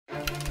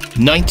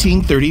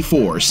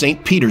1934,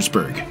 St.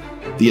 Petersburg.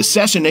 The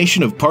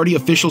assassination of party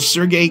official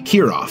Sergei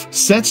Kirov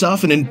sets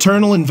off an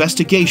internal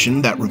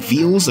investigation that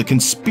reveals a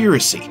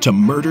conspiracy to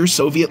murder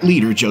Soviet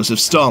leader Joseph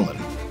Stalin.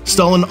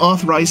 Stalin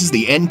authorizes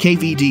the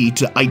NKVD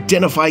to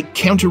identify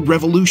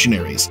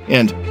counter-revolutionaries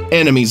and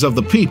enemies of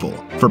the people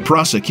for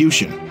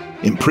prosecution.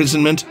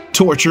 Imprisonment,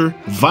 torture,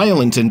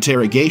 violent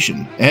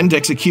interrogation, and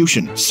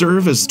execution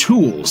serve as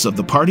tools of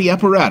the party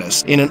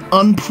apparatus in an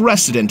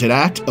unprecedented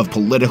act of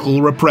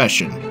political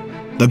repression.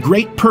 The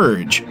Great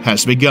Purge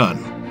has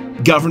begun.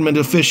 Government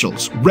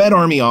officials, Red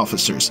Army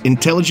officers,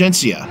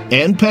 intelligentsia,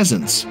 and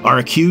peasants are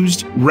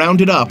accused,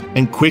 rounded up,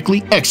 and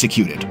quickly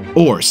executed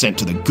or sent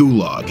to the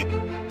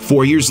Gulag.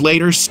 4 years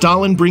later,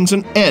 Stalin brings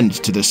an end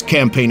to this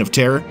campaign of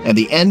terror, and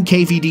the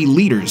NKVD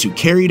leaders who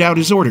carried out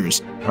his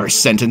orders are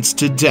sentenced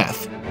to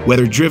death.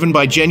 Whether driven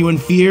by genuine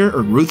fear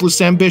or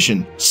ruthless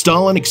ambition,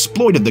 Stalin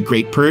exploited the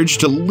Great Purge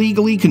to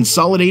legally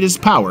consolidate his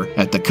power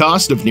at the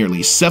cost of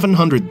nearly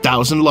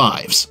 700,000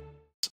 lives.